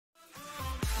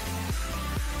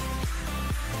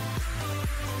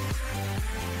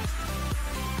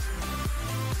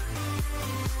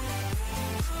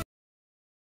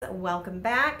welcome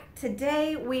back.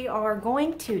 Today we are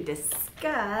going to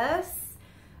discuss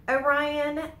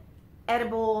Orion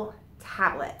edible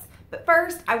tablets. But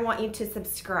first I want you to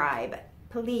subscribe,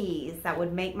 please. That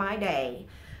would make my day.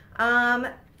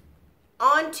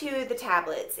 On to the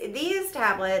tablets. These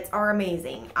tablets are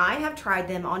amazing. I have tried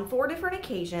them on 4 different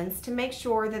occasions to make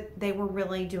sure that they were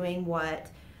really doing what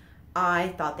I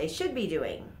thought they should be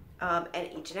doing. And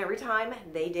each and every time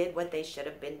they did what they should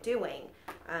have been doing,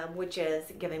 which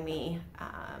is giving me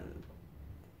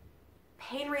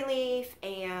pain relief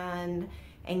and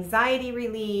anxiety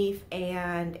relief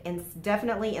and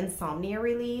definitely insomnia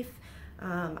relief.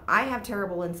 I have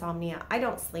terrible insomnia. I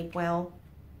don't sleep well.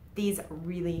 These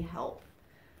really help.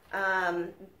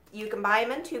 You can buy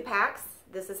them in 2-packs.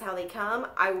 This is how they come.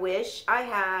 I wish I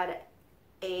had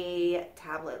a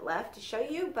tablet left to show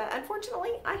you, but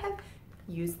unfortunately I have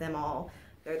used them all.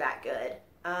 They're that good.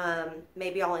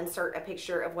 Maybe I'll insert a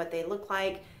picture of what they look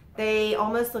like. They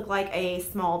almost look like a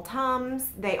small Tums.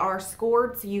 They are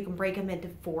scored, so you can break them into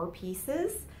 4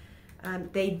 pieces.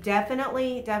 They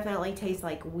definitely taste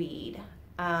like weed.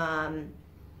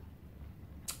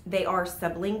 They are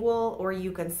sublingual, or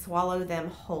you can swallow them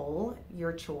whole,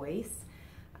 your choice.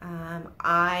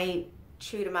 I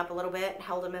chewed them up a little bit,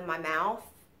 held them in my mouth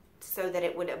so that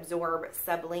it would absorb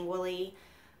sublingually,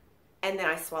 and then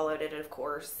I swallowed it, of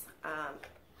course.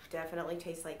 Definitely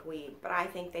tastes like weed, but I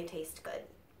think they taste good.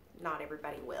 Not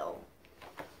everybody will.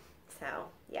 So,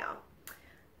 yeah.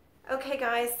 Okay,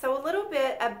 guys, so a little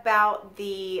bit about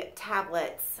the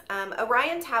tablets.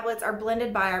 Orion tablets are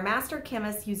blended by our master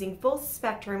chemists using full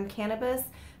spectrum cannabis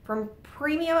from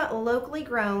premium locally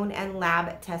grown and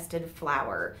lab tested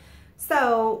flower.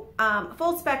 So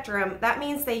full spectrum, that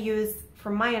means they use,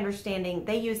 from my understanding,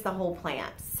 they use the whole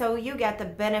plant. So you get the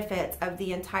benefits of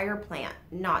the entire plant,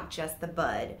 not just the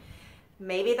bud.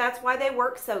 Maybe that's why they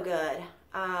work so good.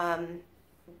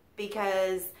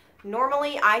 Because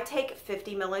normally I take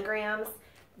 50 milligrams.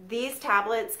 These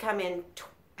tablets come in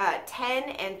 10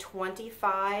 and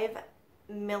 25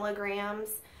 milligrams.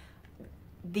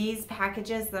 These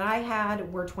packages that I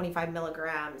had were 25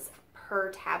 milligrams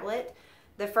per tablet.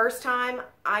 The first time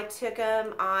I took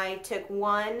them, I took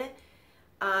one.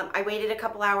 I waited a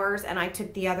couple hours and I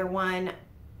took the other one.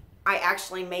 I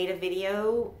actually made a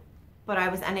video, but I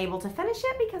was unable to finish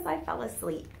it because I fell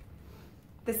asleep.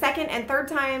 The second and third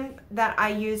time that I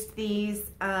used these,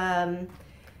 I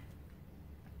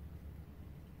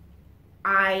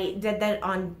did that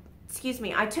on,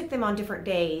 I took them on different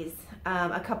days,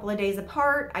 a couple of days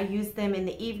apart. I used them in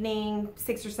the evening,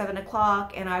 6 or 7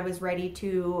 o'clock, and I was ready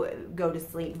to go to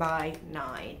sleep by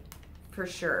 9, for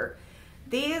sure.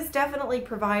 These definitely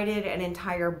provided an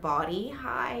entire body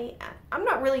high. I'm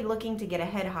not really looking to get a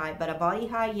head high, but a body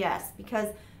high, yes, because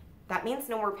that means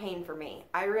no more pain for me.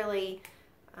 I really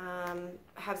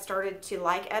have started to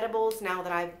like edibles now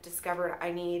that I've discovered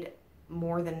I need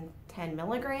more than 10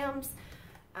 milligrams.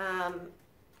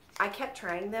 I kept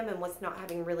trying them and was not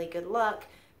having really good luck,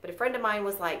 but a friend of mine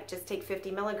was like, just take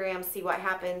 50 milligrams, see what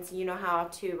happens. You know how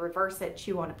to reverse it,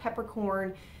 chew on a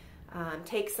peppercorn,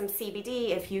 take some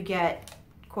CBD if you get,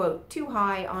 quote, too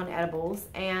high on edibles.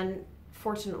 And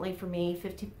fortunately for me,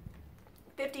 50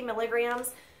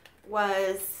 milligrams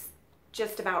was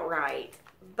just about right.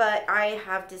 But I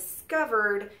have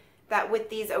discovered that with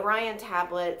these Orion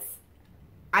tablets,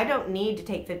 I don't need to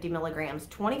take 50 milligrams.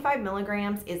 25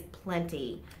 milligrams is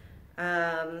plenty.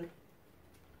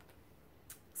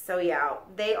 So yeah,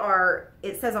 they are,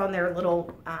 it says on their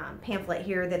little pamphlet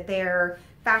here that they're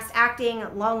fast acting,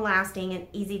 long lasting, and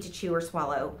easy to chew or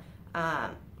swallow.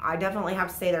 I definitely have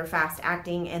to say they're fast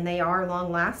acting and they are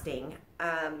long lasting.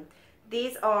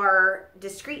 These are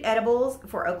discreet edibles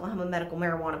for Oklahoma medical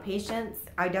marijuana patients.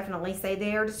 I definitely say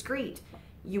they are discreet.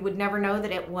 You would never know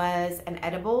that it was an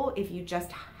edible if you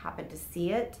just happened to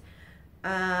see it.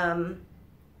 So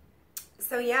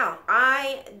yeah,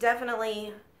 I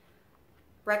definitely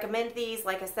recommend these.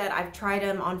 Like I said, I've tried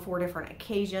them on 4 different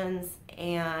occasions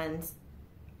and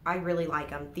I really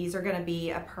like them. These are going to be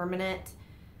a permanent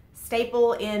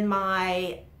staple in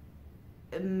my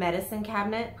medicine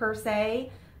cabinet per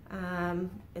se.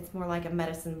 It's more like a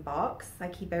medicine box. I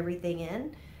keep everything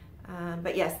in.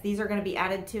 But yes, these are going to be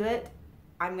added to it.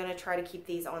 I'm going to try to keep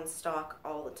these on stock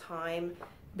all the time.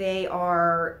 They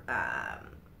are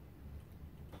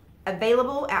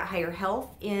available at Higher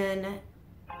Health in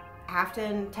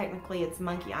Afton. Technically, it's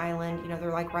Monkey Island. You know,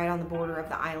 they're like right on the border of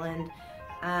the island.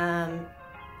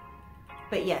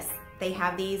 But yes, they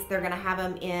have these. They're going to have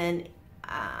them in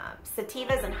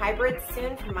sativas and hybrids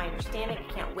soon, from my understanding. I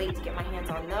can't wait to get my hands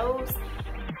on those.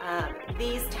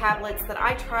 These tablets that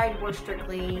I tried were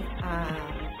strictly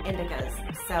indicas.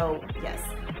 So yes,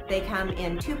 they come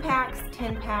in 2 packs,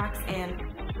 10 packs, and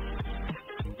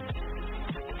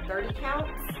 30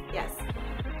 counts. Yes,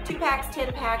 2 packs,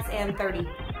 10 packs, and 30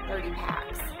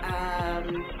 packs.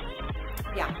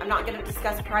 Yeah, I'm not going to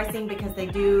discuss pricing because they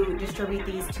do distribute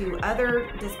these to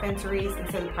other dispensaries, and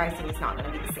so the pricing is not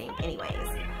going to be the same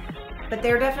anyways. But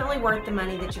they're definitely worth the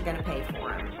money that you're going to pay for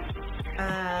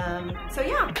them. So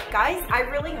yeah, guys, I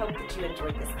really hope that you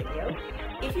enjoyed this video.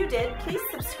 If you did, please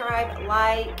subscribe,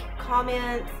 like,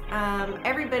 comment.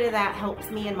 Every bit of that helps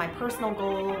me in my personal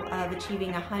goal of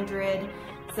achieving 100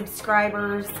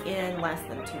 subscribers in less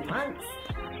than 2 months.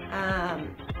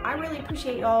 I really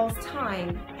appreciate y'all's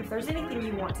time. If there's anything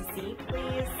you want to see,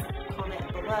 please comment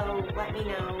below. Let me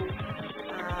know.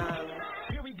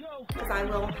 Because I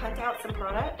will hunt out some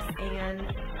products and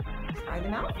try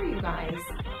them out for you guys.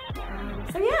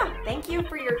 So yeah, thank you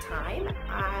for your time.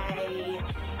 I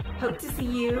hope to see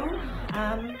you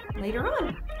later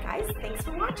on. Guys, thanks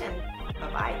for watching.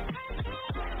 Bye-bye.